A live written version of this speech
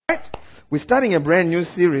We're starting a brand new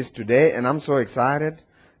series today, and I'm so excited.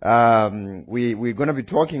 We're going to be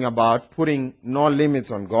talking about putting no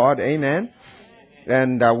limits on God. Amen.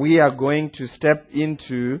 And we are going to step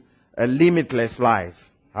into a limitless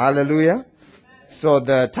life. Hallelujah. So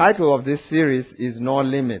the title of this series is No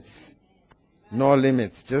Limits. No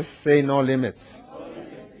limits. Just say no limits.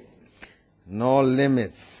 No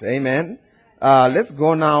limits. Amen. Let's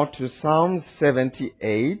go now to Psalm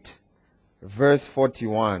 78, verse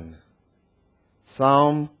 41.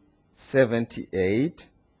 Psalm 78,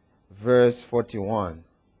 verse 41.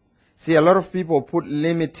 See, a lot of people put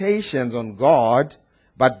limitations on God,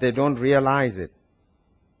 but they don't realize it.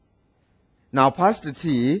 Now, Pastor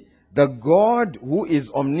T, the God who is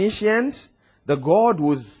omniscient, the God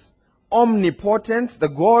who's omnipotent, the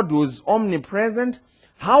God who's omnipresent,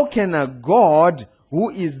 how can a God who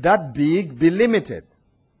is that big be limited?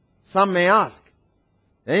 Some may ask.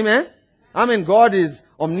 Amen? I mean, God is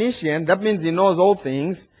omniscient. That means He knows all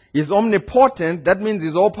things. He's omnipotent. That means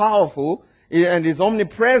He's all powerful. And He's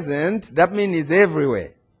omnipresent. That means He's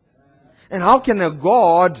everywhere. And how can a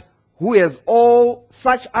God who has all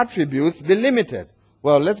such attributes be limited?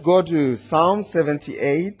 Well, let's go to Psalm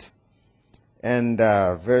 78 and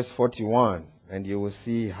verse 41. And you will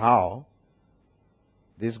see how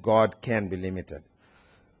this God can be limited.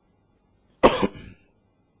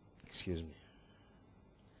 Excuse me.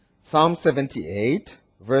 Psalm 78,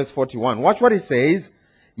 verse 41. Watch what it says.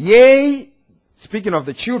 Yea, speaking of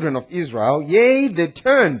the children of Israel, yea, they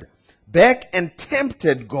turned back and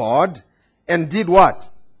tempted God and did what?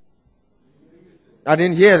 I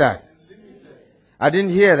didn't hear that. I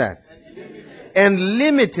didn't hear that. And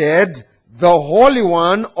limited the Holy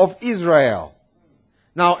One of Israel.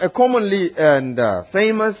 Now, a commonly and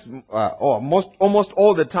famous, almost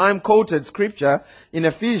all the time quoted scripture in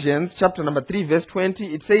Ephesians chapter number 3 verse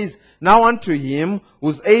 20, it says, now unto Him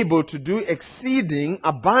who's able to do exceeding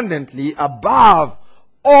abundantly above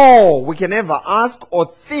all we can ever ask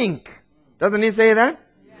or think. Doesn't He say that?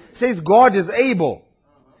 It says God is able.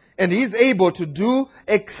 And He's able to do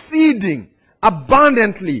exceeding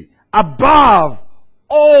abundantly above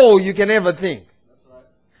all you can ever think.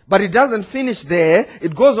 But it doesn't finish there.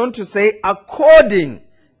 It goes on to say, according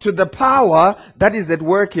to the power that is at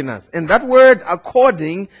work in us. And that word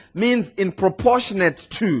according means in proportionate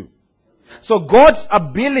to. So God's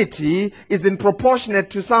ability is in proportionate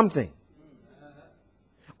to something.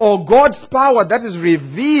 Or God's power that is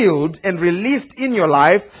revealed and released in your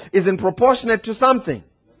life is in proportionate to something.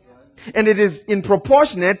 And it is in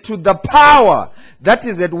proportionate to the power that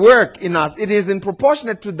is at work in us. It is in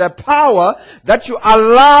proportionate to the power that you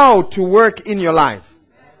allow to work in your life.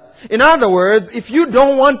 In other words, if you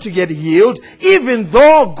don't want to get healed, even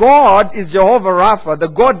though God is Jehovah Rapha, the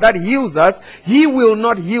God that heals us, He will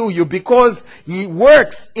not heal you because He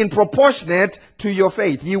works in proportionate to your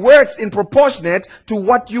faith. He works in proportionate to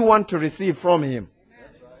what you want to receive from Him.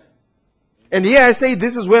 And here I say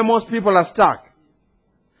this is where most people are stuck.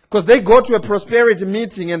 Because they go to a prosperity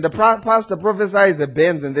meeting and the pastor prophesies a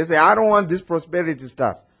Benz and they say, I don't want this prosperity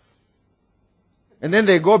stuff. And then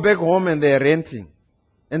they go back home and they're renting.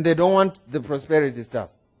 And they don't want the prosperity stuff.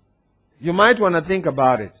 You might want to think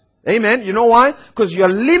about it. Amen. You know why? Because you're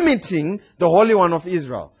limiting the Holy One of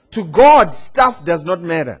Israel. To God, stuff does not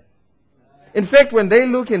matter. In fact, when they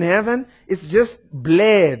look in heaven, it's just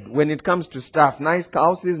bled when it comes to stuff. Nice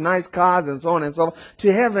houses, nice cars, and so on and so forth.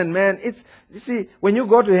 To heaven, man, you see, when you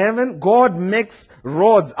go to heaven, God makes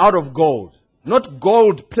roads out of gold. Not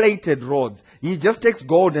gold-plated roads. He just takes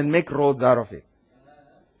gold and makes roads out of it.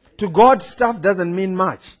 To God, stuff doesn't mean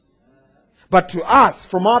much. But to us,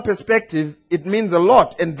 from our perspective, it means a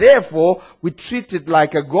lot. And therefore, we treat it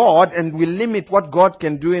like a God and we limit what God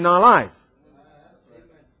can do in our lives.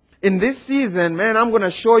 In this season, man, I'm going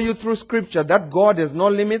to show you through scripture that God has no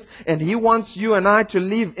limits and He wants you and I to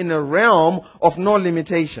live in a realm of no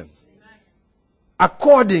limitations.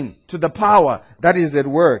 According to the power that is at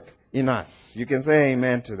work in us. You can say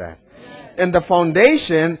amen to that. Amen. And the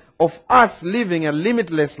foundation of us living a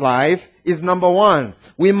limitless life is number one.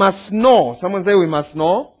 We must know. Someone say we must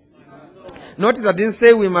know. Notice I didn't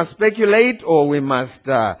say we must speculate or we must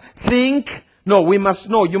think. No, we must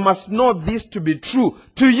know. You must know this to be true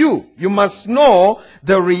to you. You must know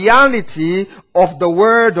the reality of the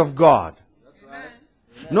Word of God. That's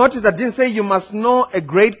right. Notice I didn't say you must know a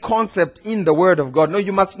great concept in the Word of God. No,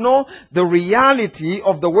 you must know the reality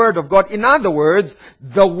of the Word of God. In other words,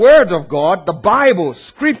 the Word of God, the Bible,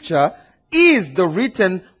 Scripture, is the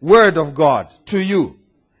written Word of God to you.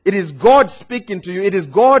 It is God speaking to you. It is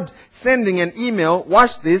God sending an email,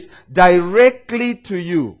 watch this, directly to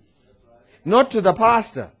you. Not to the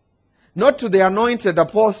pastor. Not to the anointed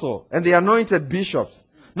apostle and the anointed bishops.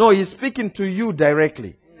 No, he's speaking to you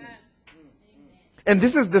directly. And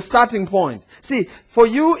this is the starting point. See, for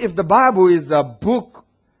you, if the Bible is a book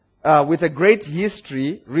with a great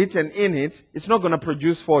history written in it, it's not going to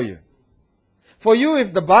produce for you. For you,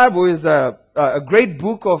 if the Bible is a great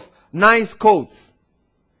book of nice quotes,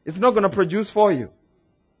 it's not going to produce for you.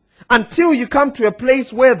 Until you come to a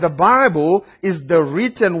place where the Bible is the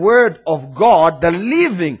written word of God, the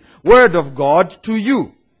living word of God to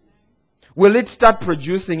you, will it start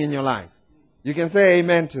producing in your life? You can say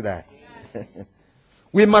amen to that.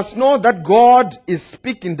 We must know that God is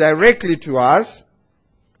speaking directly to us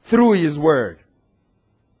through His word.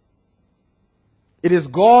 It is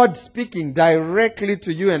God speaking directly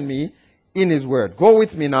to you and me in His word. Go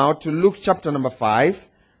with me now to Luke chapter number 5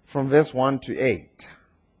 from verse 1 to 8.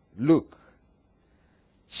 Luke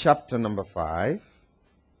chapter number 5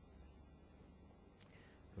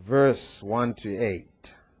 verse 1 to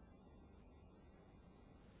 8.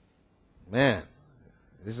 Man,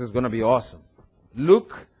 this is going to be awesome.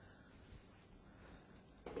 Luke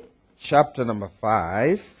chapter number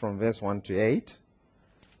 5 from verse 1 to 8.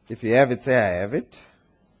 If you have it, say I have it.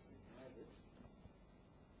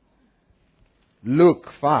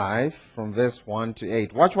 Luke 5 from verse 1 to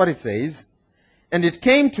 8. Watch what it says. And it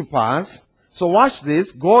came to pass, so watch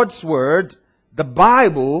this, God's word, the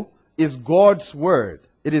Bible is God's word.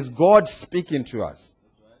 It is God speaking to us.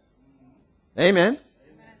 Amen?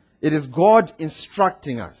 It is God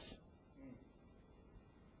instructing us.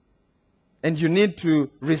 And you need to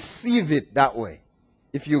receive it that way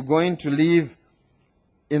if you're going to live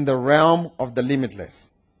in the realm of the limitless.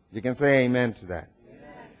 You can say amen to that.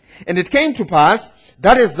 Amen. And it came to pass,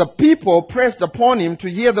 that is, the people pressed upon him to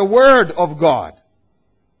hear the word of God.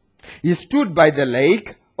 He stood by the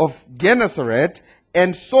lake of Gennesaret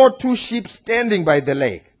and saw two sheep standing by the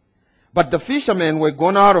lake. But the fishermen were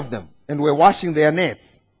gone out of them and were washing their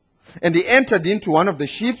nets. And he entered into one of the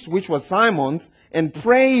ships, which was Simon's, and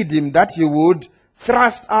prayed him that he would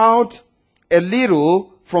thrust out a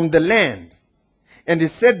little from the land. And he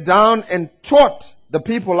sat down and taught the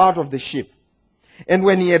people out of the ship. And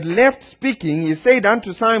when he had left speaking, he said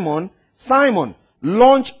unto Simon, Simon,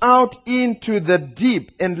 launch out into the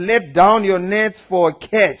deep and let down your nets for a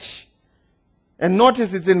catch. And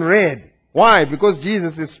notice it's in red. Why? Because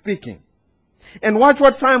Jesus is speaking. And watch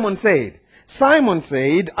what Simon said. Simon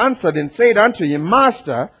answered and said unto him,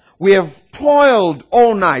 Master, we have toiled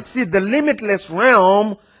all night. See, the limitless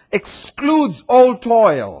realm excludes all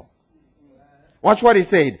toil. Watch what he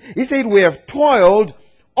said. He said, we have toiled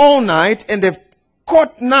all night and have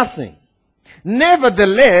caught nothing.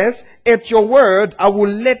 Nevertheless, at your word, I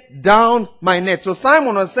will let down my net. So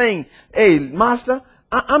Simon was saying, hey, Master,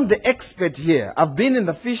 I'm the expert here. I've been in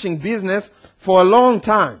the fishing business for a long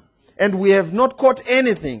time, and we have not caught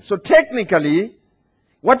anything. So technically,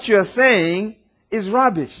 what you're saying is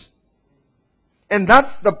rubbish. And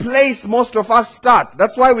that's the place most of us start.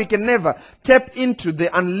 That's why we can never tap into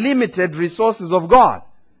the unlimited resources of God.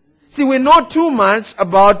 See, we know too much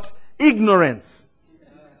about ignorance.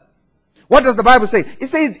 What does the Bible say? It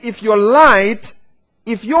says, if your light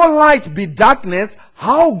be darkness,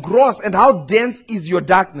 how gross and how dense is your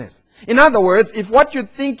darkness? In other words, if what you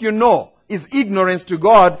think you know is ignorance to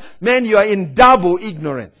God, man, you are in double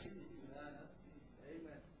ignorance.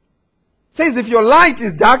 It says, if your light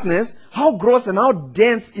is darkness, how gross and how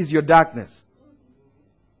dense is your darkness?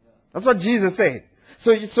 That's what Jesus said.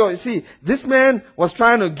 So you see, this man was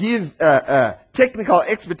trying to give technical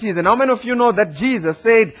expertise. And how many of you know that Jesus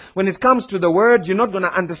said, when it comes to the word, you're not going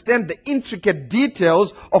to understand the intricate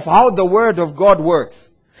details of how the word of God works.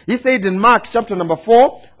 He said in Mark chapter number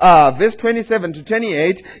 4, verse 27 to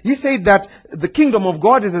 28, he said that the kingdom of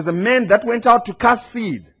God is as a man that went out to cast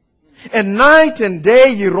seed. And night and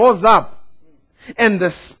day he rose up. And the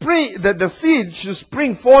seed should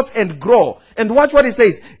spring forth and grow. And watch what he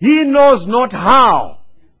says. He knows not how.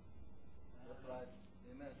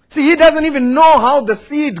 See, he doesn't even know how the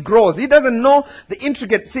seed grows. He doesn't know the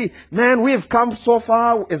intricate. See, man, we've come so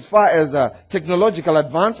far as technological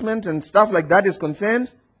advancement and stuff like that is concerned.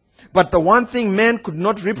 But the one thing man could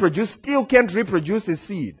not reproduce, still can't reproduce his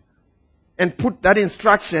seed. And put that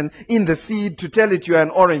instruction in the seed to tell it you're an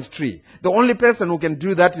orange tree. The only person who can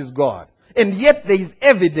do that is God. And yet there is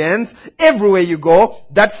evidence everywhere you go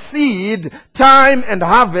that seed, time, and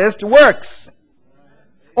harvest works.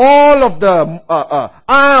 All of the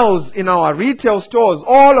aisles in our retail stores,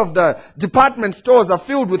 all of the department stores are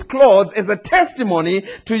filled with clothes as a testimony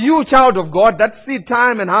to you, child of God, that seed,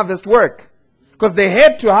 time, and harvest work. Because they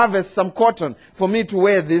had to harvest some cotton for me to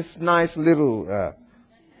wear this nice little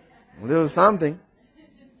something.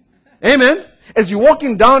 Amen. As you're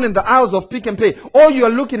walking down in the aisles of Pick and Pay, all you are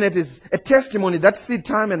looking at is a testimony that seed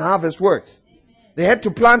time and harvest works. They had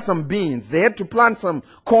to plant some beans. They had to plant some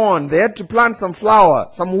corn. They had to plant some flour,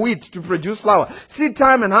 some wheat to produce flour. Seed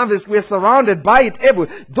time and harvest, we're surrounded by it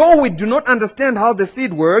everywhere. Though we do not understand how the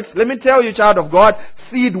seed works, let me tell you, child of God,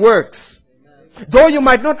 seed works. Though you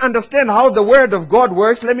might not understand how the word of God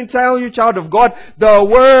works, let me tell you, child of God, the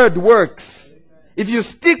word works. If you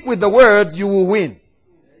stick with the word, you will win.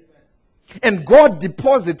 And God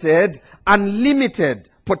deposited unlimited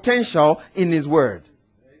potential in His word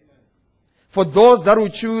for those that will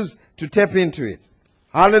choose to tap into it.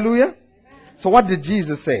 Hallelujah. So what did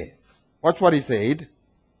Jesus say? Watch what He said.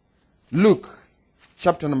 Luke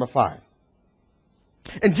chapter number 5.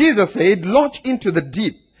 And Jesus said, launch into the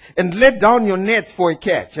deep and let down your nets for a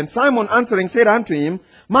catch. And Simon answering said unto him,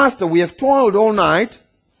 Master, we have toiled all night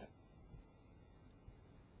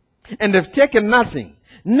and have taken nothing.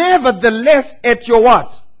 Nevertheless, at your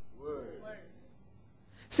what? Word.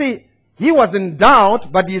 See, he was in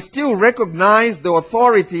doubt, but he still recognized the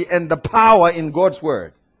authority and the power in God's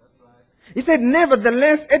word. That's right. He said,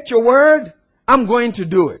 nevertheless, at your word, I'm going to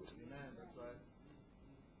do it. Amen. That's right.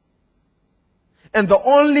 And the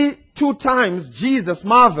only 2 times Jesus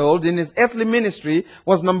marveled in His earthly ministry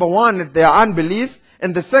was, number 1, at their unbelief.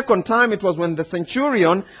 And the second time, it was when the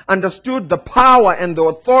centurion understood the power and the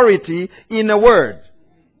authority in a word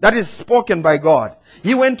that is spoken by God.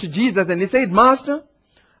 He went to Jesus and he said, Master,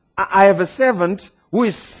 I have a servant who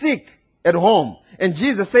is sick at home. And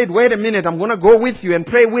Jesus said, wait a minute, I'm going to go with you and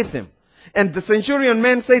pray with him. And the centurion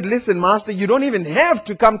man said, listen, Master, you don't even have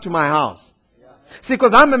to come to my house. See,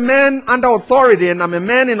 because I'm a man under authority and I'm a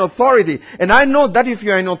man in authority. And I know that if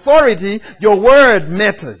you're in authority, your word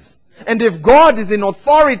matters. And if God is in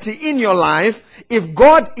authority in your life, if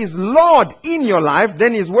God is Lord in your life,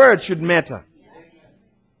 then His word should matter.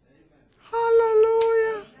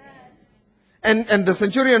 Hallelujah. And the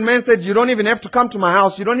centurion man said, you don't even have to come to my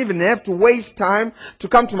house. You don't even have to waste time to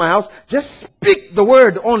come to my house. Just speak the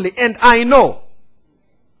word only. And I know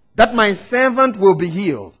that my servant will be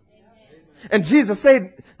healed. And Jesus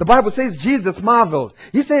said, the Bible says Jesus marveled.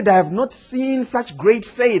 He said, I have not seen such great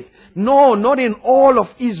faith. No, not in all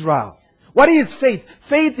of Israel. What is faith?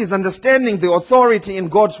 Faith is understanding the authority in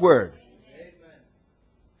God's word. Amen.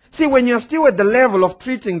 See, when you're still at the level of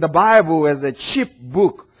treating the Bible as a cheap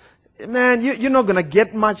book, man, you're not going to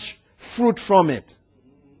get much fruit from it.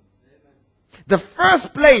 The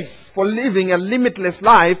first place for living a limitless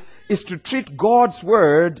life is to treat God's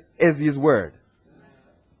word as His word.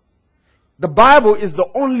 The Bible is the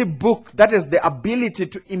only book that has the ability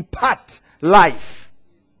to impart life.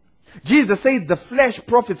 Jesus said, the flesh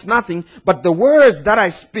profits nothing, but the words that I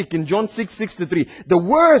speak, in John 6:63, the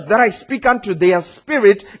words that I speak unto their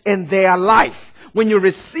spirit and their life. When you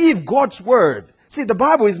receive God's word, see, the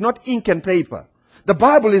Bible is not ink and paper. The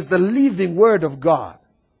Bible is the living word of God.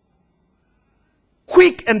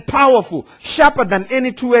 Quick and powerful, sharper than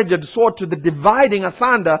any two-edged sword, to the dividing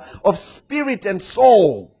asunder of spirit and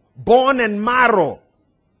soul, bone and marrow.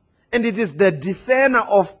 And it is the discerner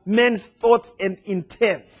of men's thoughts and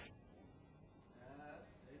intents.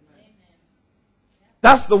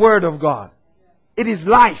 That's the word of God. It is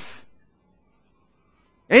life.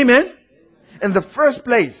 Amen? And the first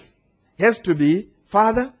place has to be,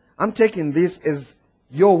 Father, I'm taking this as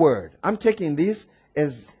your word. I'm taking this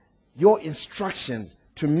as your instructions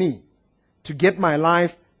to me to get my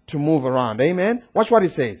life to move around. Amen? Watch what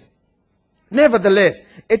it says. Nevertheless,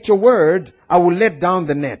 at your word, I will let down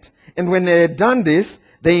the net. And when they had done this,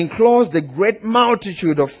 they enclosed a great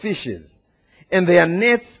multitude of fishes, and their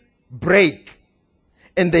nets brake.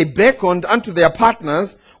 And they beckoned unto their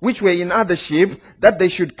partners, which were in other ships, that they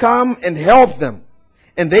should come and help them.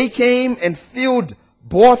 And they came and filled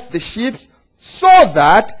both the ships, so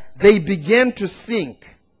that they began to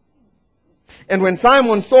sink. And when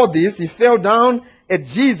Simon saw this, he fell down at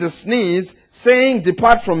Jesus' knees, saying,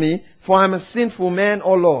 depart from me, for I am a sinful man,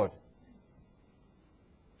 O Lord.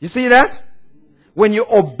 You see that? When you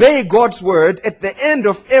obey God's word, at the end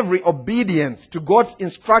of every obedience to God's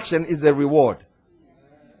instruction is a reward.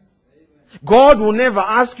 God will never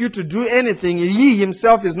ask you to do anything He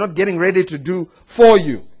Himself is not getting ready to do for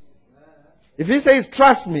you. If He says,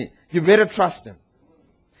 trust me, you better trust Him.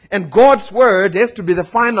 And God's word has to be the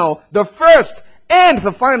first and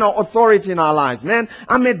the final authority in our lives. Man,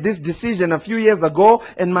 I made this decision a few years ago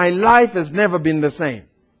and my life has never been the same.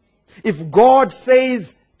 If God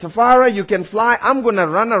says, Tafara, you can fly, I'm going to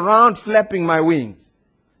run around flapping my wings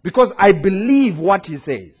because I believe what He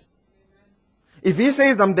says. If he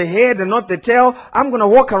says I'm the head and not the tail, I'm going to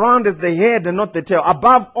walk around as the head and not the tail.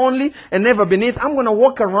 Above only and never beneath. I'm going to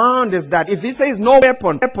walk around as that. If he says no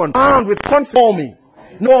weapon armed with conformity,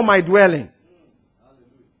 no my dwelling.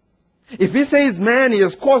 If he says, man, he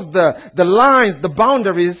has caused the lines, the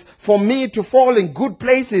boundaries for me to fall in good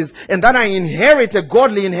places and that I inherit a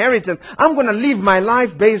godly inheritance, I'm going to live my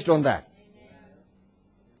life based on that.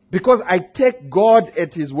 Because I take God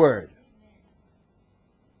at his word.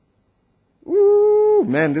 Ooh,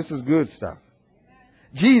 man, this is good stuff.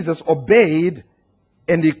 Jesus obeyed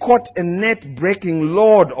and he caught a net-breaking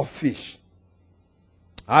load of fish.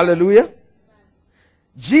 Hallelujah.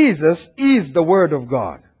 Jesus is the word of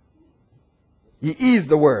God. He is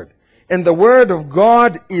the word. And the word of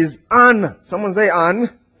God is someone say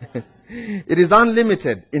it is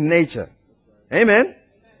unlimited in nature. Amen.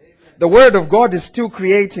 The word of God is still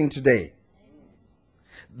creating today.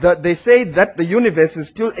 They say that the universe is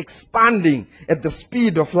still expanding at the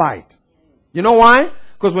speed of light. You know why?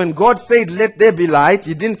 Because when God said, let there be light,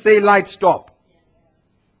 he didn't say light stop.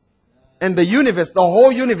 And the universe, the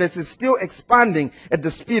whole universe is still expanding at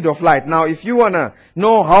the speed of light. Now, if you want to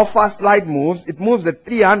know how fast light moves, it moves at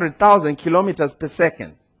 300,000 kilometers per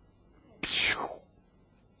second.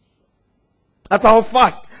 That's how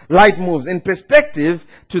fast light moves. In perspective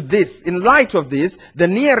to this, in light of this, the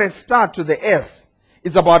nearest star to the earth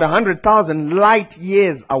is about 100,000 light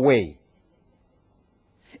years away.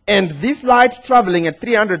 And this light traveling at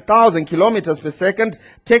 300,000 kilometers per second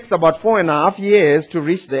takes about 4.5 years to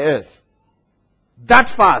reach the earth. That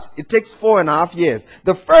fast, it takes 4.5 years.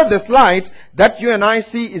 The furthest light that you and I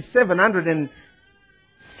see is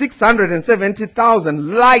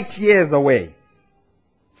 670,000 light years away.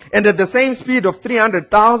 And at the same speed of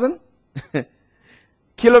 300,000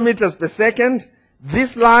 kilometers per second,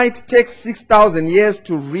 this light takes 6,000 years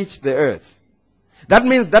to reach the earth. That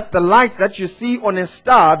means that the light that you see on a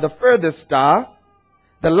star, the furthest star,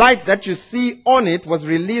 the light that you see on it was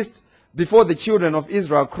released before the children of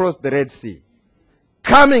Israel crossed the Red Sea,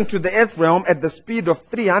 coming to the earth realm at the speed of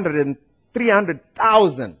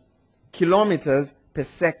 300,000 kilometers per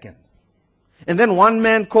second. And then one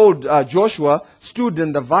man called Joshua stood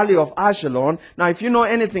in the valley of Ashelon. Now, if you know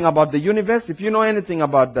anything about the universe, if you know anything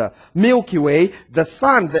about the Milky Way, the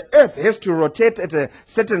sun, the earth has to rotate at a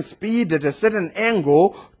certain speed, at a certain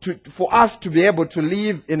angle for us to be able to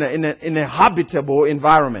live in a habitable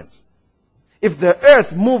environment. If the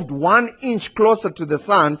earth moved 1 inch closer to the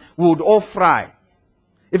sun, we would all fry.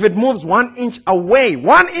 If it moves 1 inch away,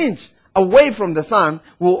 1 inch away from the sun,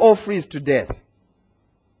 we'll all freeze to death.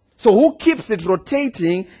 So who keeps it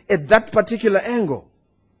rotating at that particular angle?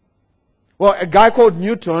 Well, a guy called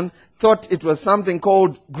Newton thought it was something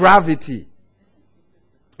called gravity.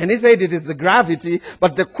 And he said it is the gravity,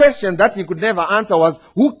 but the question that he could never answer was,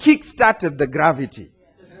 who kick-started the gravity?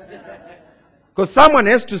 Because someone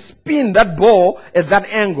has to spin that ball at that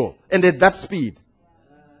angle and at that speed.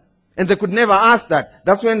 And they could never ask that.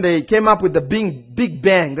 That's when they came up with the Big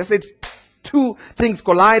Bang. They said two things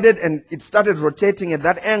collided and it started rotating at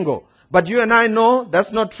that angle. But you and I know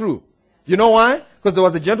that's not true. You know why? Because there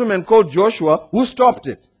was a gentleman called Joshua who stopped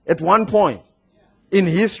it at one point in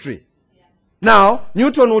history. Now,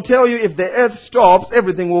 Newton will tell you if the earth stops,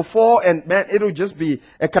 everything will fall and man, it will just be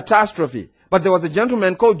a catastrophe. But there was a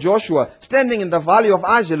gentleman called Joshua standing in the valley of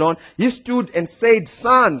Ajalon. He stood and said,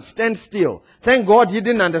 "Sun, stand still." Thank God he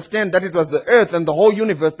didn't understand that it was the earth and the whole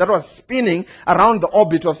universe that was spinning around the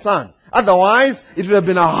orbit of sun. Otherwise, it would have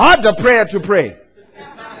been a harder prayer to pray.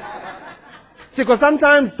 See, because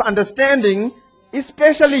sometimes understanding,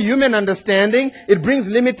 especially human understanding, it brings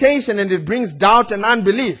limitation and it brings doubt and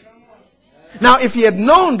unbelief. Now, if he had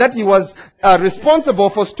known that he was responsible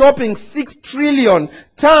for stopping 6 trillion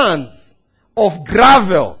tons of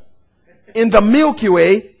gravel in the Milky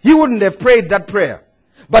Way, he wouldn't have prayed that prayer.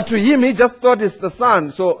 But to him, he just thought it's the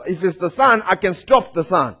sun. So if it's the sun, I can stop the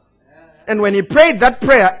sun. And when he prayed that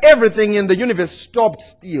prayer, everything in the universe stopped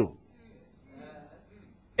still.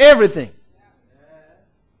 Everything.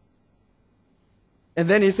 And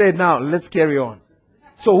then he said, now, let's carry on.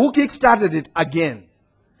 So who kick-started it again?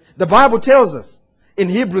 The Bible tells us in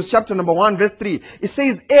Hebrews chapter number 1 verse 3, it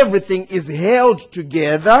says everything is held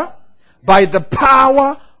together by the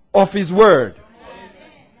power of His Word.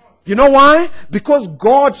 You know why? Because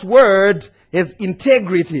God's Word has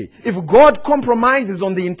integrity. If God compromises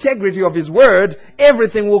on the integrity of His Word,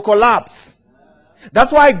 everything will collapse.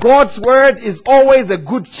 That's why God's Word is always a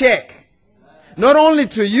good check. Not only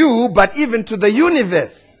to you, but even to the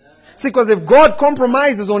universe. See, because if God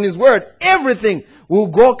compromises on His Word, everything will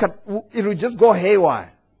go, it will just go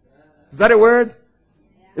haywire. Is that a word?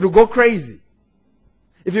 It will go crazy.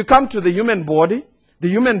 If you come to the human body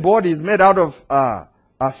is made out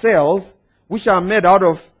of cells, which are made out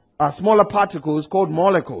of smaller particles called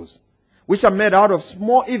molecules, which are made out of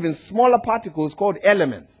even smaller particles called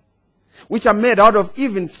elements, which are made out of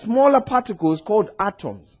even smaller particles called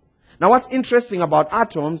atoms. Now what's interesting about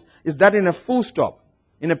atoms is that in a full stop,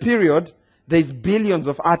 in a period, there's billions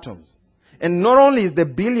of atoms. And not only is there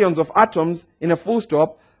billions of atoms in a full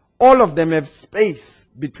stop, all of them have space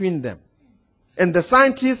between them. And the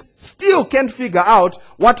scientists still can't figure out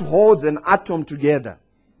what holds an atom together.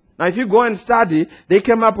 Now, if you go and study, they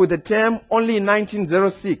came up with a term only in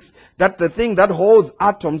 1906, that the thing that holds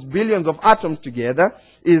atoms, billions of atoms together,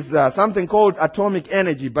 is something called atomic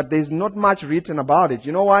energy. But there's not much written about it.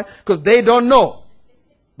 You know why? Because they don't know.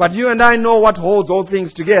 But you and I know what holds all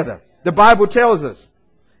things together. The Bible tells us.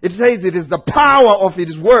 It says it is the power of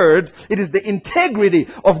His Word, it is the integrity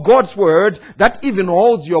of God's Word that even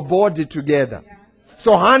holds your body together.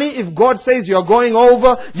 So honey, if God says you're going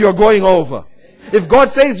over, you're going over. If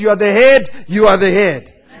God says you are the head, you are the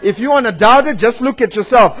head. If you want to doubt it, just look at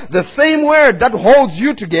yourself. The same word that holds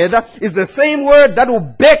you together is the same word that will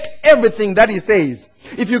back everything that He says.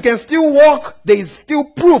 If you can still walk, there is still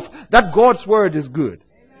proof that God's Word is good.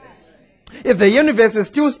 If the universe is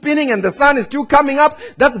still spinning and the sun is still coming up,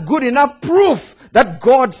 that's good enough proof that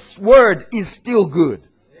God's Word is still good.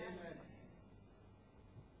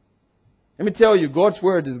 Let me tell you, God's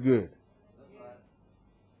Word is good.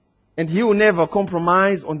 And He will never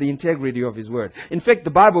compromise on the integrity of His Word. In fact, the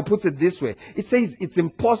Bible puts it this way. It says it's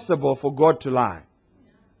impossible for God to lie.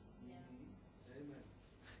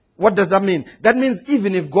 What does that mean? That means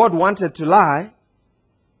even if God wanted to lie,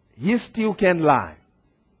 He still can't lie.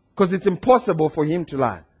 Because it's impossible for Him to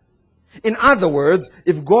lie. In other words,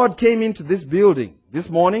 if God came into this building this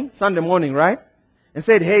morning, Sunday morning, right? And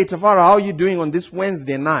said, hey, Tafara, how are you doing on this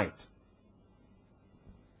Wednesday night?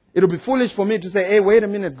 It'll be foolish for me to say, hey, wait a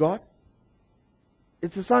minute, God.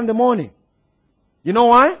 It's a Sunday morning. You know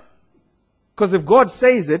why? Because if God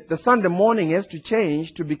says it, the Sunday morning has to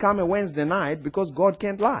change to become a Wednesday night because God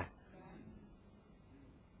can't lie.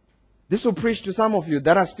 This will preach to some of you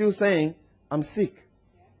that are still saying, I'm sick.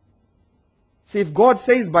 See, if God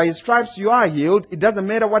says by His stripes you are healed, it doesn't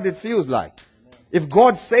matter what it feels like. If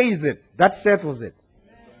God says it, that settles it.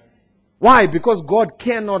 Why? Because God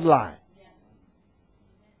cannot lie.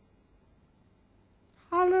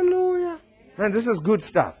 Hallelujah. Man, this is good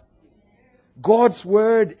stuff. God's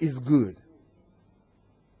Word is good.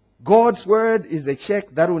 God's Word is a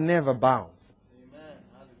check that will never bounce.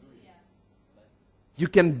 You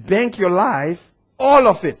can bank your life, all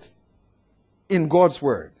of it, in God's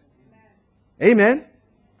Word. Amen.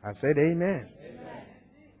 I said amen. Amen.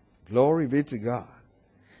 Glory be to God.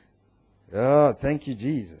 Oh, thank you,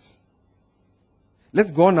 Jesus.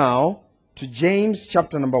 Let's go now to James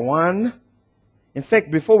chapter number 1. In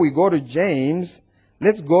fact, before we go to James,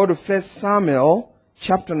 let's go to 1 Samuel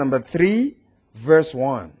chapter number 3, verse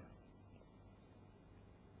 1.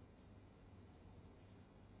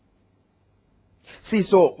 See,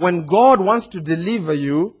 so when God wants to deliver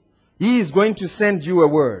you, He is going to send you a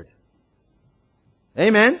word.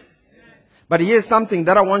 Amen? But here's something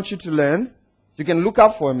that I want you to learn. You can look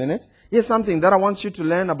up for a minute. Here's something that I want you to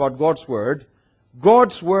learn about God's Word.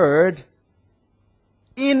 God's Word,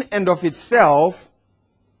 in and of itself,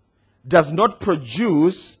 does not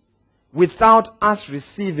produce without us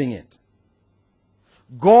receiving it.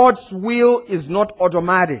 God's will is not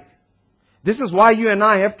automatic. This is why you and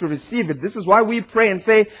I have to receive it. This is why we pray and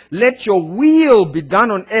say, let your will be done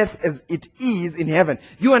on earth as it is in heaven.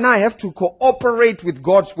 You and I have to cooperate with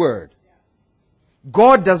God's Word.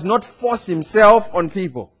 God does not force Himself on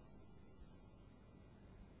people.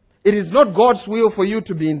 It is not God's will for you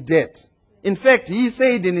to be in debt. In fact, He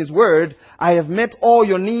said in His Word, I have met all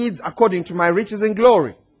your needs according to my riches and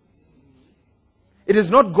glory. It is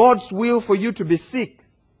not God's will for you to be sick.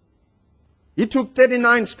 He took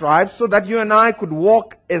 39 stripes so that you and I could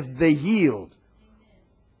walk as the healed.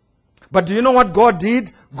 But do you know what God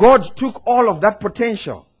did? God took all of that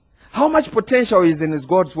potential. How much potential is in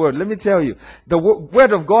God's Word? Let me tell you. The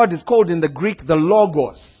Word of God is called in the Greek the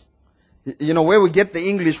Logos. You know where we get the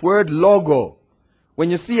English word logo.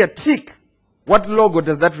 When you see a tick, what logo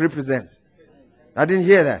does that represent? I didn't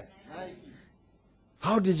hear that.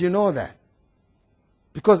 How did you know that?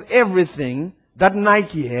 Because everything that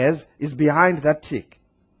Nike has is behind that tick.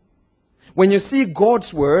 When you see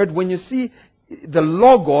God's Word, when you see the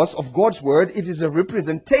logos of God's Word, it is a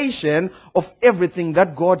representation of everything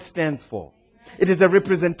that God stands for. It is a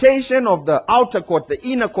representation of the outer court, the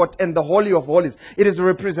inner court, and the Holy of Holies. It is a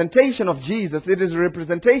representation of Jesus. It is a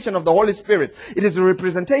representation of the Holy Spirit. It is a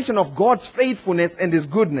representation of God's faithfulness and His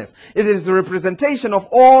goodness. It is a representation of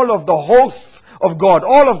all of the hosts of God,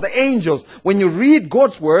 all of the angels. When you read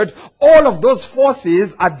God's word, all of those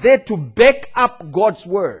forces are there to back up God's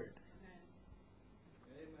word.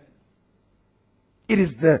 It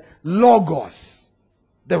is the Logos,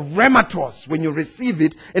 the Rhematos, when you receive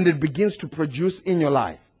it and it begins to produce in your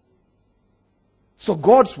life. So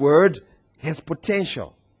God's word has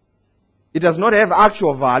potential. It does not have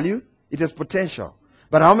actual value. It has potential.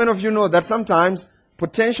 But how many of you know that sometimes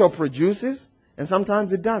potential produces and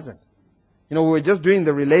sometimes it doesn't? You know, we were just doing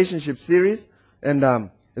the relationship series, and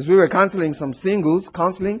as we were counseling some singles,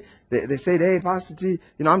 they said, hey, Pastor T,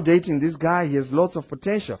 you know, I'm dating this guy. He has lots of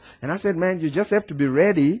potential. And I said, man, you just have to be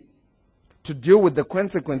ready to deal with the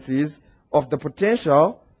consequences of the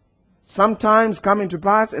potential, sometimes coming to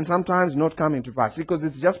pass and sometimes not coming to pass, because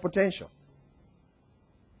it's just potential.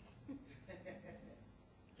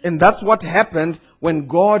 And that's what happened when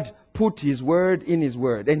God put His word in His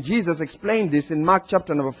word. And Jesus explained this in Mark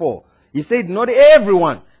chapter number 4. He said, not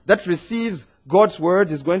everyone that receives God's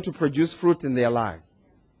word is going to produce fruit in their lives.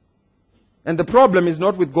 And the problem is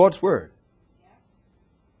not with God's word.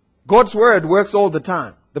 God's word works all the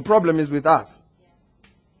time. The problem is with us.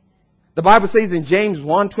 The Bible says in James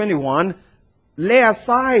 1:21, lay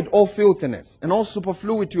aside all filthiness and all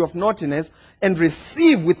superfluity of naughtiness and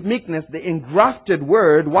receive with meekness the engrafted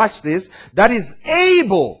word, watch this, that is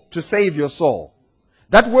able to save your soul.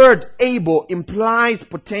 That word able implies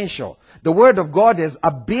potential. The word of God has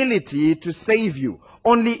ability to save you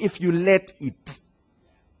only if you let it.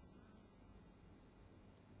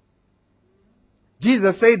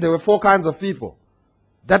 Jesus said there were 4 kinds of people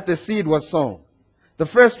that the seed was sown. The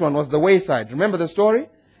first one was the wayside. Remember the story?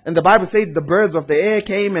 And the Bible said the birds of the air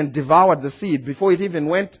came and devoured the seed before it even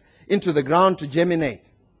went into the ground to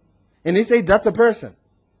germinate. And He said that's a person.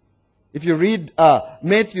 If you read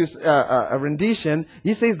Matthew's rendition,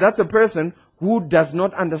 he says that's a person who does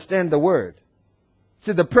not understand the word.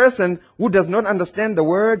 See, the person who does not understand the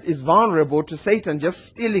word is vulnerable to Satan just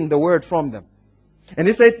stealing the word from them. And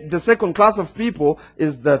he said the second class of people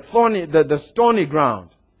is the stony ground.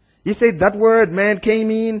 He said that word, man,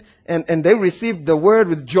 came in and they received the word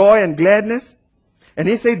with joy and gladness. And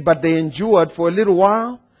he said, but they endured for a little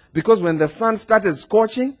while, because when the sun started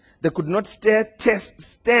scorching, they could not stand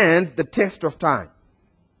the test of time.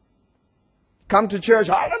 Come to church,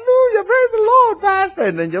 hallelujah, praise the Lord, Pastor,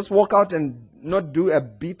 and then just walk out and not do a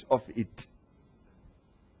bit of it.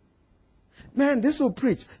 Man, this will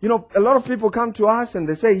preach. You know, a lot of people come to us and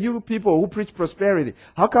they say, you people who preach prosperity,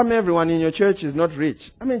 how come everyone in your church is not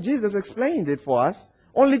rich? I mean, Jesus explained it for us.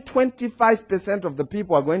 Only 25% of the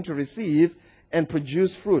people are going to receive and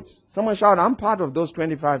produce fruit. Someone shout, I'm part of those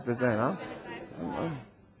 25%. Huh?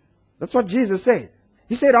 That's what Jesus said.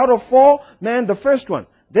 He said out of 4, man, the first one,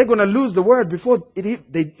 they're going to lose the word before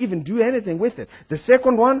they even do anything with it. The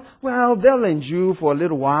second one, well, they'll endure for a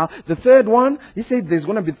little while. The third one, he said there's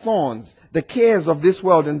going to be thorns, the cares of this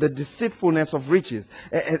world and the deceitfulness of riches.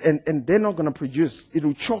 And they're not going to produce. It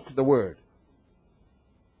will choke the word.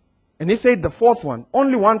 And he said the fourth one,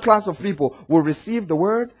 only one class of people will receive the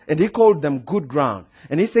word, and he called them good ground.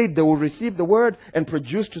 And he said they will receive the word and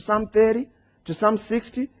produce to some 30, to some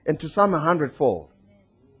 60, and to some 100-fold.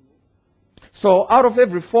 So out of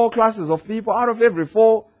every 4 classes of people, out of every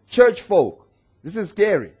 4 church folk, this is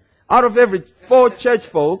scary. Out of every 4 church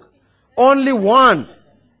folk, only 1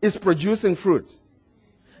 is producing fruit.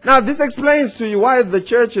 Now this explains to you why the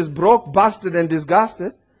church is broke, busted, and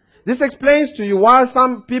disgusted. This explains to you why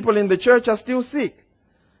some people in the church are still sick.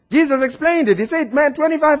 Jesus explained it. He said, man,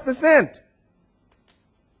 25%.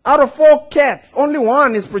 Out of 4 cats, only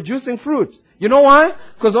 1 is producing fruit. You know why?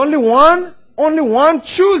 Because only one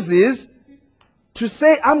chooses to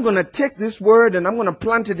say, I'm going to take this word and I'm going to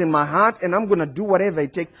plant it in my heart and I'm going to do whatever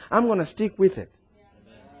it takes. I'm going to stick with it.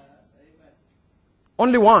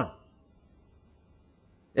 Only 1.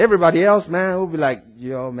 Everybody else, man, will be like,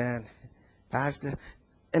 yo, man, Pastor.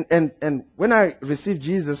 And when I received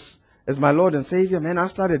Jesus as my Lord and Savior, man, I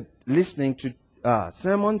started listening to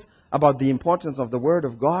sermons about the importance of the Word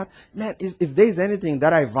of God. Man, if there's anything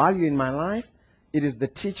that I value in my life, it is the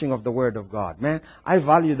teaching of the Word of God. Man, I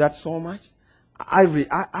value that so much. I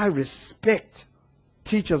respect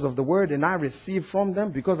teachers of the Word and I receive from them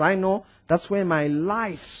because I know that's where my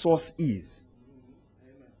life source is.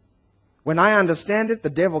 When I understand it, the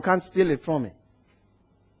devil can't steal it from me.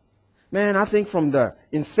 Man, I think from the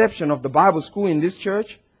inception of the Bible school in this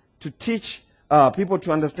church to teach people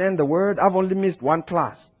to understand the Word, I've only missed 1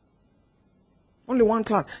 class. Only one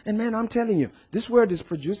class. And man, I'm telling you, this word is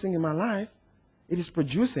producing in my life. It is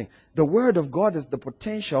producing. The word of God has the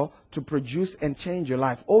potential to produce and change your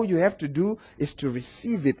life. All you have to do is to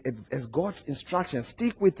receive it as God's instruction.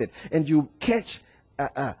 Stick with it. And you catch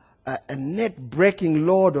a net-breaking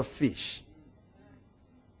load of fish.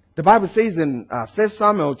 The Bible says in 1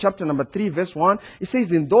 Samuel chapter number 3 verse 1, it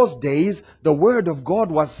says in those days the word of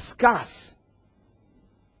God was scarce.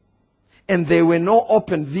 And there were no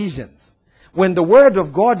open visions. When the word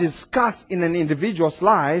of God is scarce in an individual's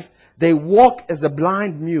life, they walk as a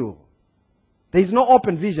blind mule. There is no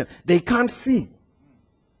open vision. They can't see.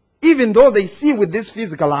 Even though they see with these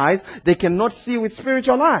physical eyes, they cannot see with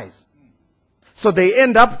spiritual eyes. So they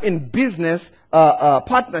end up in business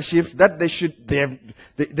partnerships that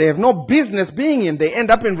they have no business being in. They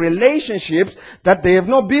end up in relationships that they have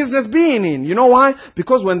no business being in. You know why?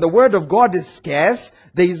 Because when the word of God is scarce,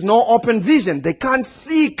 there is no open vision. They can't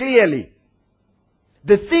see clearly.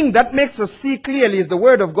 The thing that makes us see clearly is the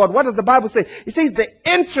word of God. What does the Bible say? It says the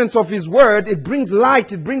entrance of his word, it brings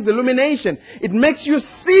light, it brings illumination. It makes you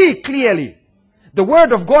see clearly. The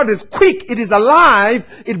word of God is quick, it is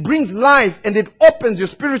alive, it brings life, and it opens your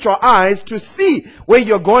spiritual eyes to see where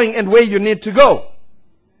you're going and where you need to go.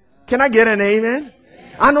 Can I get an amen?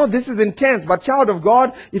 I know this is intense, but child of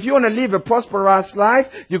God, if you want to live a prosperous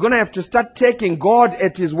life, you're going to have to start taking God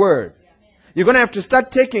at his word. You're going to have to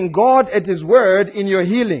start taking God at his word in your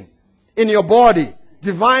healing, in your body.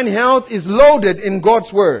 Divine health is loaded in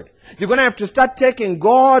God's word. You're going to have to start taking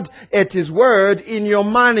God at his word in your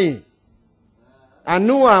money. I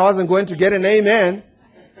knew I wasn't going to get an amen.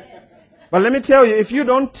 But let me tell you, if you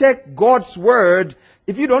don't take God's word,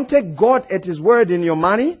 if you don't take God at his word in your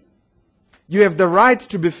money, you have the right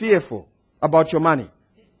to be fearful about your money.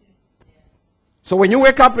 So when you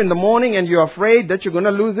wake up in the morning and you're afraid that you're going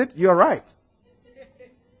to lose it, you're right.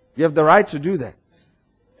 You have the right to do that.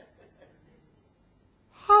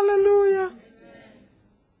 Hallelujah.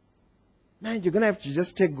 Man, you're going to have to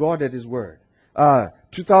just take God at his word.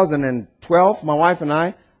 2012, my wife and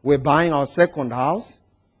I were buying our second house.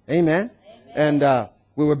 Amen. And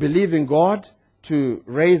we were believing God to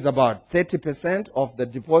raise about 30% of the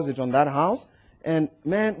deposit on that house. And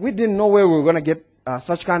man, we didn't know where we were going to get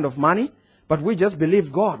such kind of money. But we just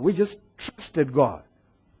believed God. We just trusted God.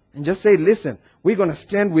 And just said, listen, we're going to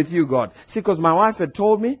stand with you, God. See, because my wife had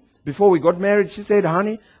told me before we got married, she said,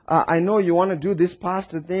 honey, I know you want to do this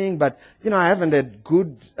pastor thing, but, I haven't had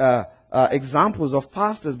good examples of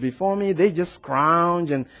pastors before me. They just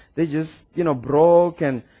scrounge and they just, broke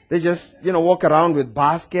and they just, walk around with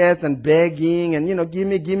baskets and begging and,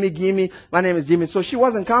 gimme. My name is Jimmy. So she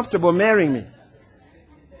wasn't comfortable marrying me.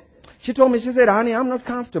 She told me, she said, honey, I'm not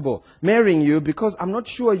comfortable marrying you because I'm not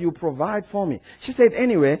sure you provide for me. She said,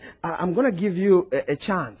 anyway, I'm going to give you a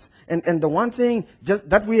chance. And the one thing just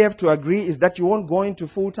that we have to agree is that you won't go into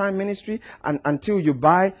full-time ministry until you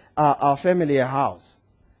buy our family a house.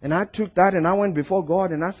 And I took that and I went before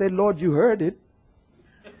God and I said, Lord, you heard it.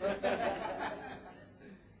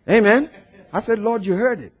 Amen. I said, Lord, you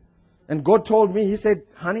heard it. And God told me, he said,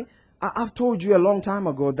 honey, I've told you a long time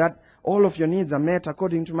ago that all of your needs are met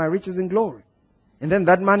according to my riches in glory. And then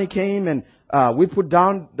that money came and we put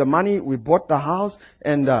down the money. We bought the house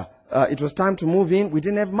and it was time to move in. We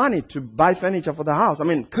didn't have money to buy furniture for the house. I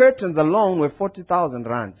mean, curtains alone were 40,000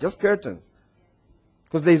 rand. Just curtains.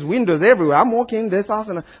 Because there's windows everywhere. I'm walking in this house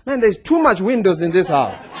and, man, there's too much windows in this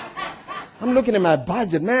house. I'm looking at my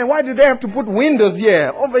budget. Man, why did they have to put windows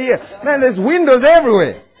here, over here? Man, there's windows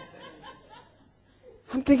everywhere.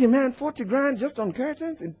 I'm thinking, man, 40 grand just on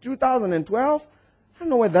curtains in 2012? I don't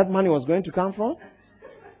know where that money was going to come from.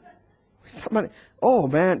 Where's that money? Oh,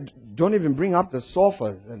 man, don't even bring up the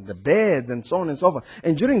sofas and the beds and so on and so forth.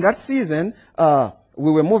 And during that season,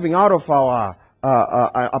 we were moving out of our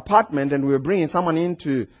apartment and we were bringing someone in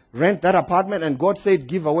to rent that apartment, and God said,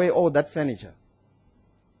 give away all that furniture.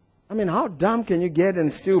 I mean, how dumb can you get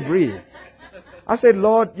and still breathe? I said,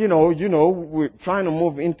 Lord, we're trying to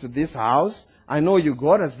move into this house. I know you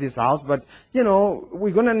got us this house, but,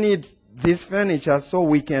 we're going to need this furniture so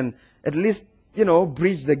we can at least,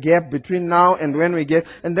 bridge the gap between now and when we get.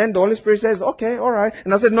 And then the Holy Spirit says, okay, all right.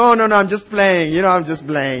 And I said, no, I'm just playing. I'm just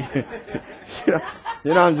playing.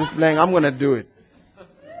 I'm just playing. I'm going to do it.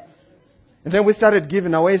 And then we started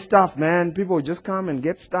giving away stuff, man. People would just come and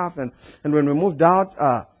get stuff. And when we moved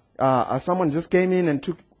out, someone just came in and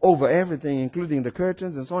took over everything, including the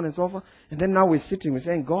curtains and so on and so forth. And then now we're sitting, we're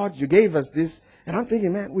saying, God, you gave us this. And I'm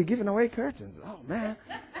thinking, man, we're giving away curtains. Oh, man.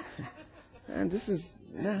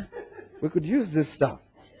 Man, we could use this stuff.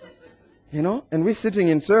 And we're sitting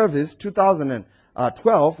in service,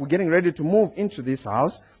 2012. We're getting ready to move into this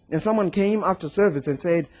house. And someone came after service and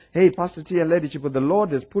said, hey, Pastor T and Lady Chipper, the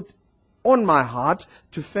Lord has put on my heart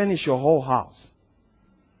to furnish your whole house.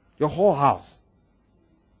 Your whole house.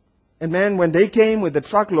 And man, when they came with the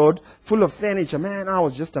truckload full of furniture, man, I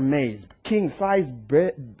was just amazed. King-size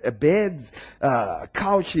beds,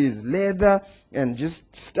 couches, leather, and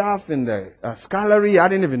just stuff in the scullery. I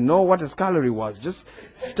didn't even know what a scullery was. Just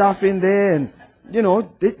stuff in there. And, you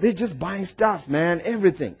know, they're just buying stuff, man.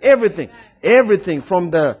 Everything from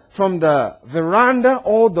the veranda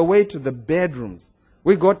all the way to the bedrooms.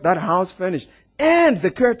 We got that house furnished. And the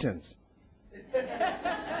curtains.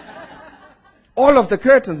 All of the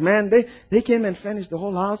curtains, man, they came and finished the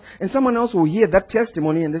whole house. And someone else will hear that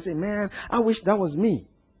testimony and they say, man, I wish that was me.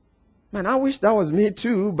 Man, I wish that was me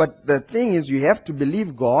too. But the thing is, you have to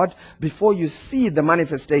believe God before you see the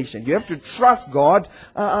manifestation. You have to trust God.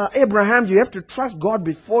 Abraham, you have to trust God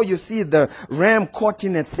before you see the ram caught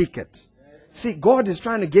in a thicket. See, God is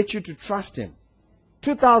trying to get you to trust Him.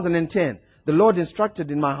 2010, the Lord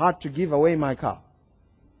instructed in my heart to give away my car.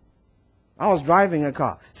 I was driving a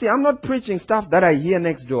car. See, I'm not preaching stuff that I hear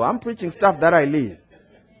next door. I'm preaching stuff that I live.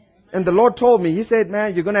 And the Lord told me, He said,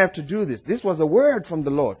 man, you're going to have to do this. This was a word from the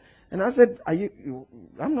Lord. And I said, I'm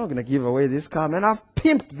not going to give away this car, man. I've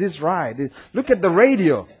pimped this ride. Look at the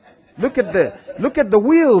radio. Look at the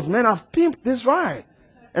wheels, man. I've pimped this ride.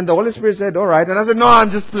 And the Holy Spirit said, all right. And I said, no, I'm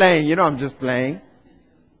just playing. You know, I'm just playing.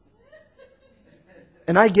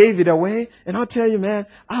 And I gave it away. And I'll tell you, man,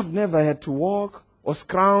 I've never had to walk or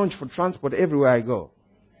scrounge for transport everywhere I go.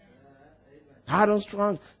 I don't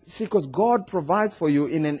scrounge. See, because God provides for you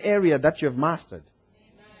in an area that you have mastered.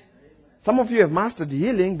 Some of you have mastered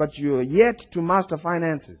healing, but you're yet to master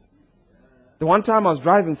finances. The one time I was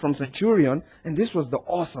driving from Centurion, and this was the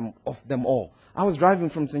awesome of them all. I was driving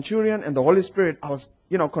from Centurion, and the Holy Spirit, I was,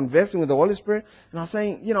 conversing with the Holy Spirit, and I was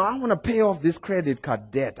saying, I want to pay off this credit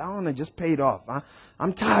card debt. I want to just pay it off.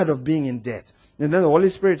 I'm tired of being in debt. And then the Holy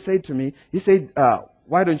Spirit said to me, He said,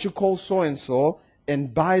 why don't you call so-and-so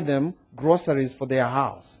and buy them groceries for their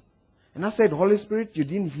house? And I said, Holy Spirit, you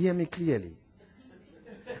didn't hear me clearly.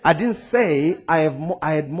 I didn't say I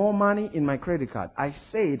had more money in my credit card. I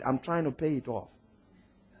said I'm trying to pay it off.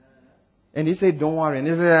 And He said, don't worry. And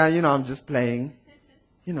He said, I'm just playing.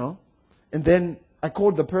 And then I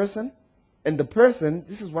called the person. And the person,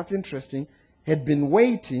 this is what's interesting, had been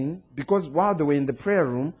waiting because while they were in the prayer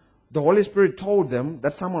room, the Holy Spirit told them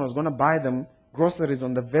that someone was going to buy them groceries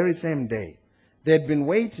on the very same day. They had been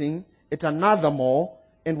waiting at another mall.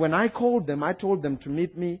 And when I called them, I told them to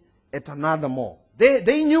meet me at another mall.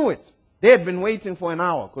 They knew it. They had been waiting for an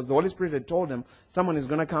hour because the Holy Spirit had told them someone is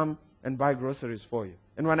going to come and buy groceries for you.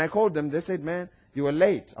 And when I called them, they said, man, you were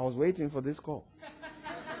late. I was waiting for this call.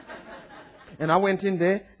 And I went in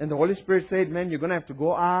there and the Holy Spirit said, man, you're going to have to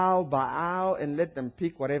go aisle by aisle and let them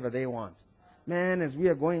pick whatever they want. Man, as we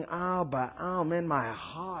are going aisle by aisle, man, my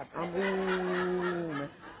heart,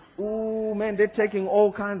 man, they're taking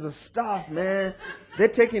all kinds of stuff, man. They're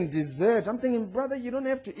taking dessert. I'm thinking, brother, you don't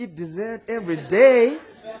have to eat dessert every day.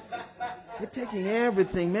 They're taking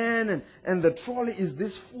everything, man. And the trolley is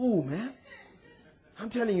this full, man.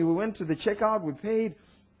 I'm telling you, we went to the checkout, we paid,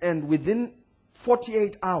 and within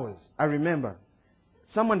 48 hours, I remember,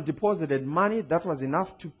 someone deposited money that was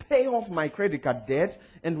enough to pay off my credit card debt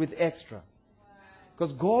and with extra.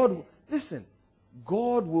 Because God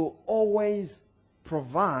will always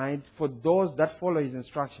provide for those that follow His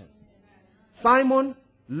instruction. Simon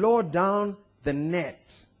lowered down the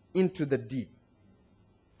net into the deep.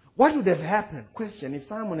 What would have happened? Question, if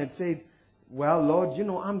Simon had said, well, Lord,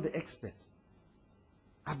 I'm the expert.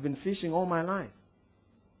 I've been fishing all my life.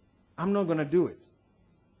 I'm not going to do it.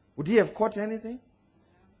 Would he have caught anything?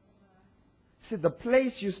 See, the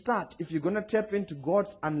place you start, if you're going to tap into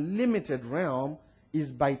God's unlimited realm,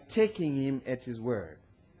 is by taking Him at His word.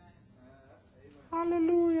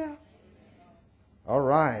 Hallelujah. All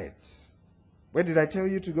right. Where did I tell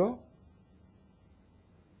you to go?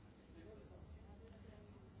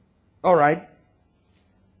 All right.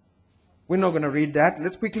 We're not going to read that.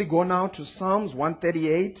 Let's quickly go now to Psalms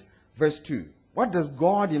 138, verse 2. What does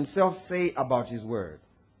God Himself say about His word?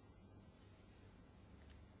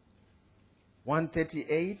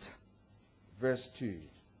 138, verse 2.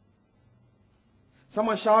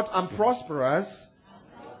 Someone shout, I'm prosperous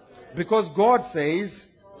because God says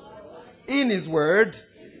in His word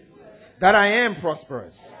that I am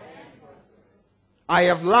prosperous. I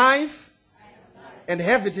have life and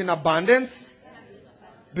have it in abundance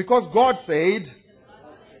because God said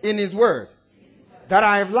in His word that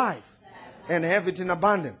I have life and have it in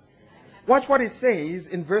abundance. Watch what it says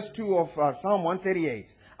in verse 2 of Psalm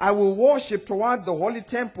 138. I will worship toward the holy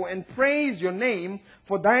temple and praise your name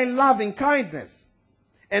for thy loving kindness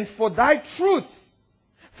and for thy truth.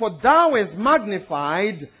 For thou hast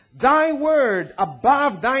magnified thy word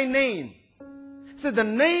above thy name. See, the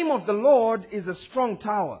name of the Lord is a strong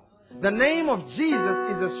tower. The name of Jesus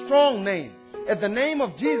is a strong name. At the name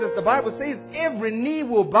of Jesus, the Bible says every knee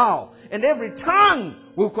will bow and every tongue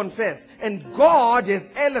will confess. And God has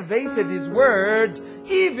elevated his word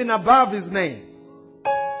even above his name.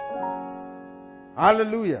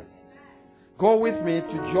 Hallelujah. Go with me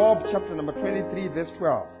to Job chapter number 23 verse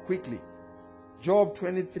 12. Quickly. Job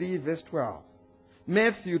 23 verse 12.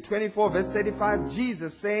 Matthew 24 verse 35.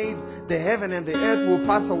 Jesus said, the heaven and the earth will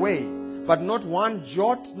pass away, but not one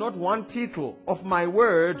jot, not one tittle of my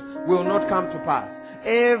word will not come to pass.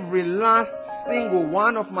 Every last single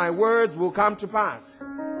one of my words will come to pass.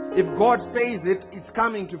 If God says it, it's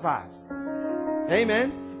coming to pass.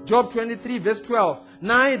 Amen. Job 23 verse 12.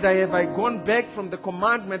 Neither have I gone back from the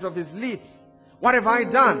commandment of his lips. What have I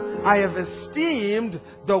done? I have esteemed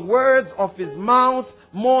the words of his mouth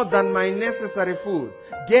more than my necessary food.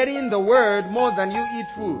 Get in the word more than you eat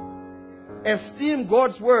food. Esteem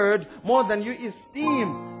God's word more than you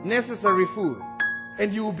esteem necessary food.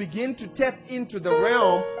 And you will begin to tap into the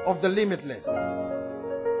realm of the limitless.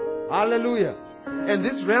 Hallelujah. And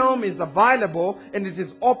this realm is available and it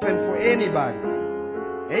is open for anybody.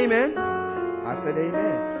 Amen. I said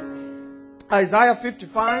amen. Isaiah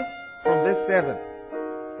 55 from verse 7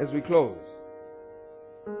 as we close.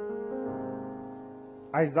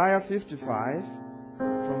 Isaiah 55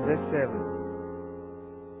 from verse 7.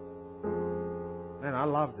 Man, I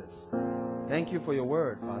love this. Thank you for your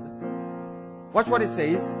word, Father. Watch what it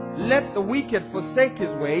says. Let the wicked forsake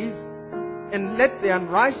his ways, and let the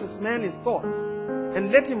unrighteous man his thoughts,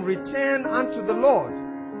 and let him return unto the Lord,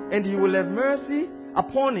 and he will have mercy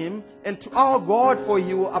upon him, and to our God, for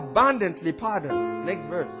he will abundantly pardon. Next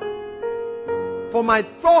verse. For my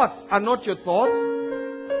thoughts are not your thoughts,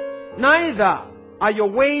 neither are your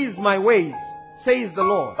ways my ways, says the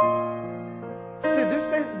Lord. See,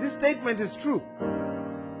 this statement is true.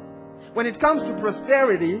 When it comes to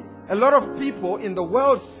prosperity, a lot of people in the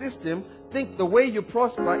world system think the way you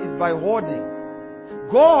prosper is by hoarding.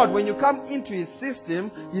 God, when you come into his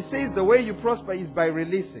system, he says the way you prosper is by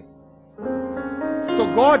releasing. So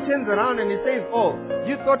God turns around and he says, oh,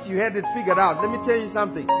 you thought you had it figured out. Let me tell you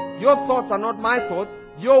something. Your thoughts are not my thoughts.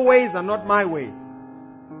 Your ways are not my ways.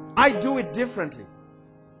 I do it differently.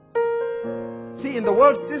 See, in the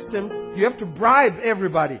world system, you have to bribe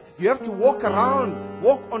everybody. You have to walk around,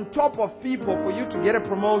 walk on top of people for you to get a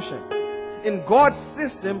promotion. In God's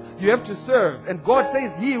system, you have to serve. And God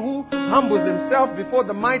says, he who humbles himself before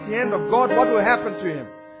the mighty hand of God, what will happen to him?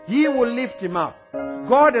 He will lift him up.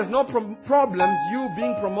 God has no problems you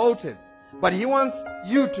being promoted, but he wants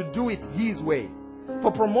you to do it his way.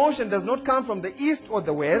 For promotion does not come from the east or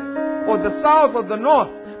the west, or the south or the north,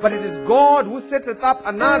 but it is God who setteth up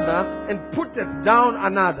another and putteth down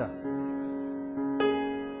another.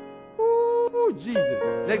 Ooh,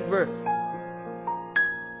 Jesus. Next verse.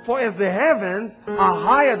 For as the heavens are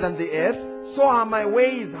higher than the earth, so are my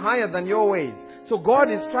ways higher than your ways. So God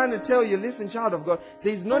is trying to tell you, listen, child of God,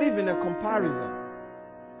 there is not even a comparison.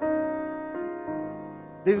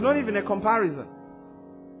 There is not even a comparison.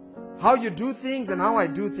 How you do things and how I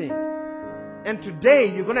do things. And today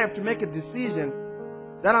you're going to have to make a decision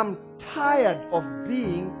that I'm tired of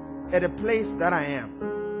being at a place that I am.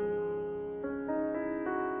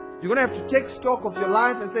 You're going to have to take stock of your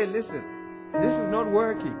life and say, listen, this is not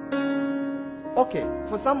working. Okay,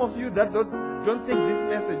 for some of you that don't think this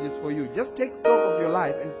message is for you, just take stock of your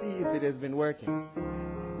life and see if it has been working.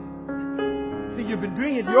 See, you've been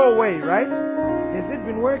doing it your way, right? Has it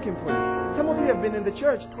been working for you? Some of you have been in the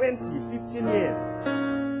church 20, 15 years.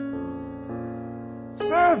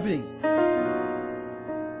 Serving.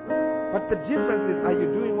 But the difference is, are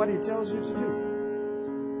you doing what he tells you to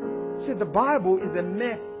do? See, the Bible is a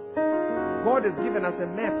map. God has given us a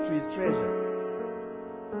map to his treasure.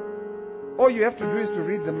 All you have to do is to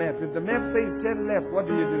read the map. If the map says 10 left, what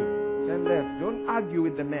do you do? 10 left. Don't argue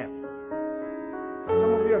with the map.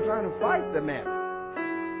 Some of you are trying to fight the map.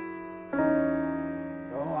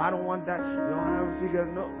 Oh, I don't want that. No, I haven't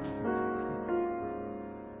figured. No.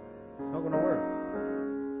 It's not going to work.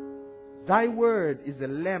 Thy word is a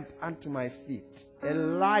lamp unto my feet, a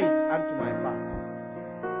light unto my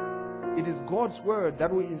path. It is God's word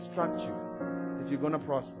that will instruct you if you're going to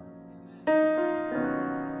prosper.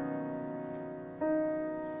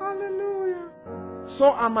 Hallelujah.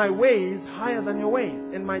 So are my ways higher than your ways,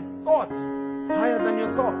 and my thoughts higher than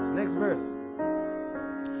your thoughts. Next verse.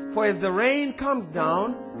 For as the rain comes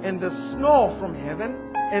down and the snow from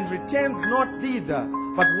heaven, and returns not thither,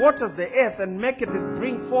 but waters the earth, and maketh it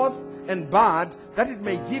bring forth and bud, that it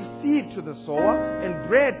may give seed to the sower, and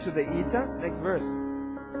bread to the eater. Next verse.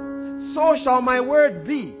 So shall my word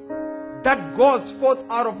be that goes forth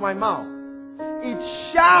out of my mouth. It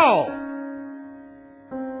shall.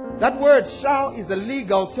 That word shall is a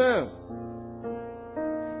legal term.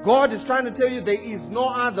 God is trying to tell you there is no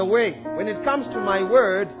other way. When it comes to my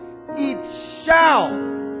word, it shall.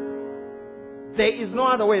 There is no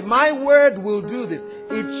other way. My word will do this.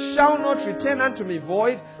 It shall not return unto me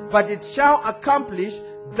void, but it shall accomplish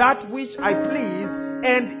that which I please,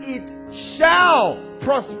 and it shall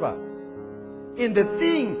prosper in the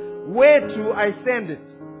thing whereto I send it.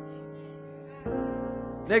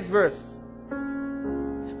 Next verse.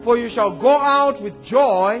 For you shall go out with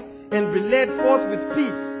joy and be led forth with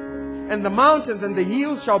peace, and the mountains and the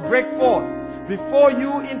hills shall break forth before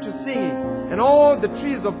you into singing, and all the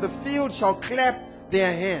trees of the field shall clap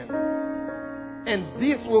their hands. And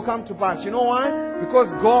this will come to pass. You know why?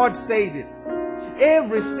 Because God said it.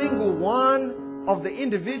 Every single one of the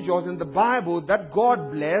individuals in the Bible that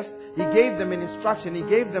God blessed, He gave them an instruction, He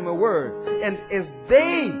gave them a word. And as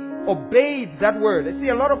they obeyed that word, I see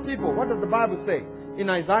a lot of people, what does the Bible say? In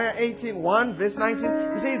Isaiah 18:1, verse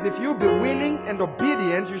 19, He says, if you be willing and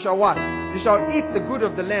obedient, you shall what? You shall eat the good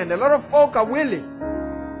of the land. A lot of folk are willing.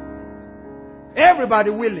 Everybody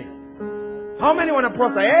willing. How many want to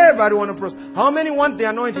prosper? Everybody want to prosper. How many want the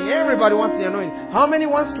anointing? Everybody wants the anointing. How many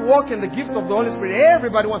wants to walk in the gift of the Holy Spirit?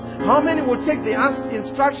 Everybody wants. How many will take the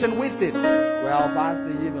instruction with it? Well,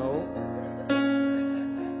 Pastor, you know.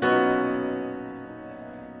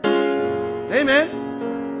 Amen.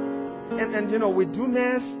 And you know, we do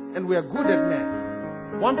math and we are good at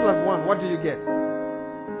math. 1 plus 1, what do you get?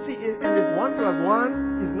 See, and if 1 plus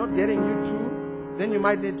 1 is not getting you 2, then you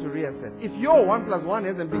might need to reassess. If your 1 plus 1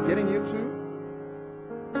 hasn't been getting you 2,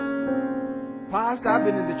 Pastor, I've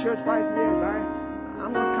been in the church 5 years.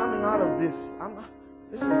 I'm not coming out of this. I'm not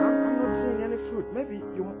seeing any fruit. Maybe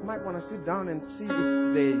you might want to sit down and see if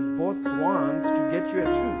there is both ones to get you a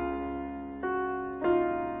 2.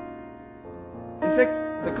 In fact,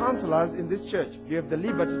 the counselors in this church, you have the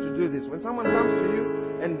liberty to do this. When someone comes to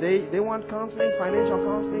you and they want counseling, financial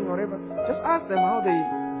counseling, whatever, just ask them how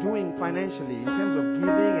they're doing financially in terms of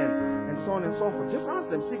giving and so on and so forth. Just ask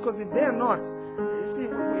them. See, because if they're not, see,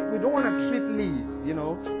 we don't want to treat leaves, you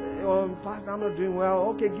know. Oh, Pastor, I'm not doing well.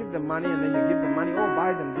 Okay, give them money, and then you give them money. Oh,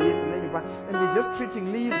 buy them this, and then you buy. And we're just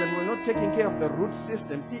treating leaves, and we're not taking care of the root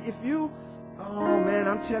system. See, if you, oh man,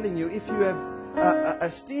 I'm telling you, if you have a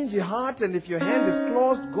stingy heart and if your hand is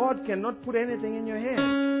closed, God cannot put anything in your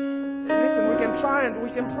hand. Listen, we can try and we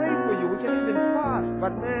can pray for you. We can even fast.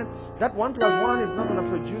 But man, that 1 plus 1 is not going to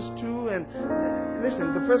produce 2. And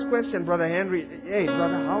listen, the first question, Brother Henry, hey,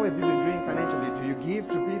 brother, how have you been doing financially? Do you give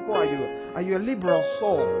to people? Are you a liberal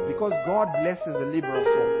soul? Because God blesses a liberal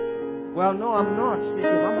soul. Well, no, I'm not. See,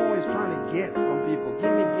 because I'm always trying to get from people.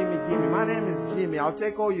 Give me, give me, give me. My name is Jimmy. I'll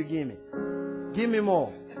take all you give me. Give me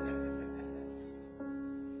more.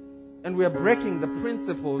 And we are breaking the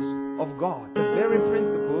principles of God, the very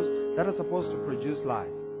principles that are supposed to produce life.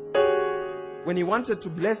 When He wanted to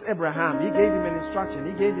bless Abraham, He gave him an instruction.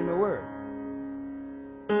 He gave him a word.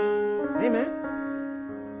 Amen.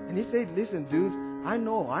 And He said, listen, dude, I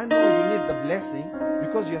know you need the blessing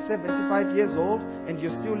because you're 75 years old and you're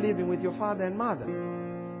still living with your father and mother.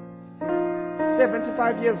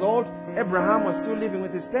 75 years old, Abraham was still living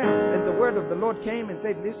with his parents. And the word of the Lord came and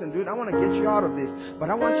said, listen, dude, I want to get you out of this. But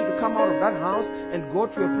I want you to come out of that house and go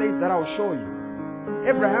to a place that I'll show you.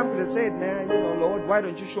 Abraham could have said, man, you know, Lord, why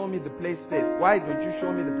don't you show me the place first? Why don't you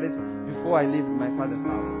show me the place before I leave my father's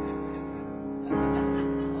house?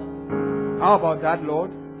 How about that,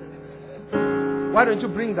 Lord? Why don't you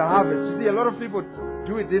bring the harvest? You see, a lot of people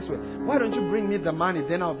do it this way. Why don't you bring me the money,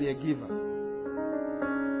 then I'll be a giver.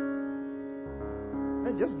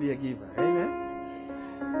 Just be a giver. Amen.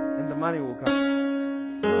 And the money will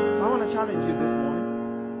come. So I want to challenge you this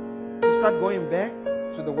morning to start going back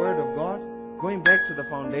to the Word of God, going back to the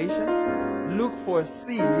foundation. Look for a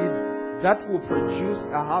seed that will produce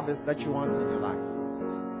a harvest that you want in your life.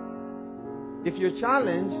 If your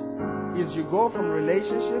challenge is you go from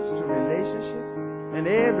relationships to relationships, and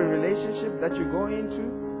every relationship that you go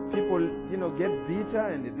into, people, you know, get bitter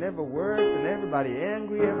and it never works, and everybody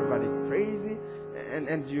angry, everybody crazy,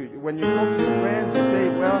 and you, when you talk to your friends, you say,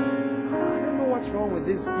 well, I don't know what's wrong with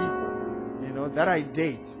these people, you know, that I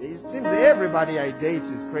date. It seems that everybody I date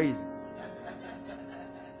is crazy.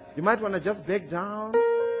 You might want to just back down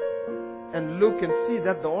and look and see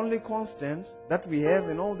that the only constant that we have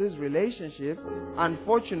in all these relationships,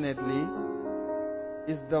 unfortunately,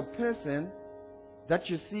 is the person that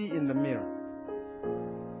you see in the mirror.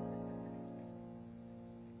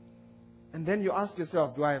 And then you ask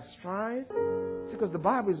yourself, do I have strife? See, because the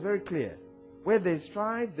Bible is very clear. Where there's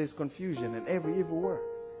strife, there's confusion and every evil work.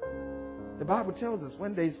 The Bible tells us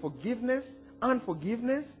when there's forgiveness,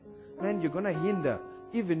 unforgiveness, man, you're going to hinder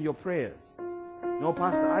even your prayers. No,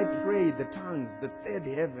 Pastor, I pray the tongues, the third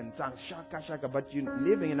heaven tongues, shaka, shaka, but you're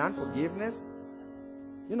living in unforgiveness,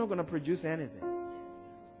 you're not going to produce anything.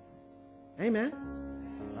 Amen?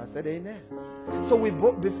 I said amen. So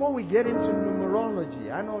before we get into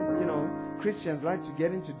numerology, I know, Christians like to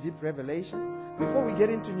get into deep revelations. Before we get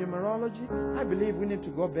into numerology, I believe we need to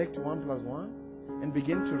go back to 1 + 1 and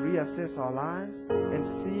begin to reassess our lives and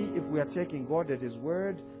see if we are taking God at His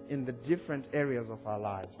word in the different areas of our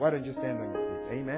lives. Why don't you stand on your feet? Amen.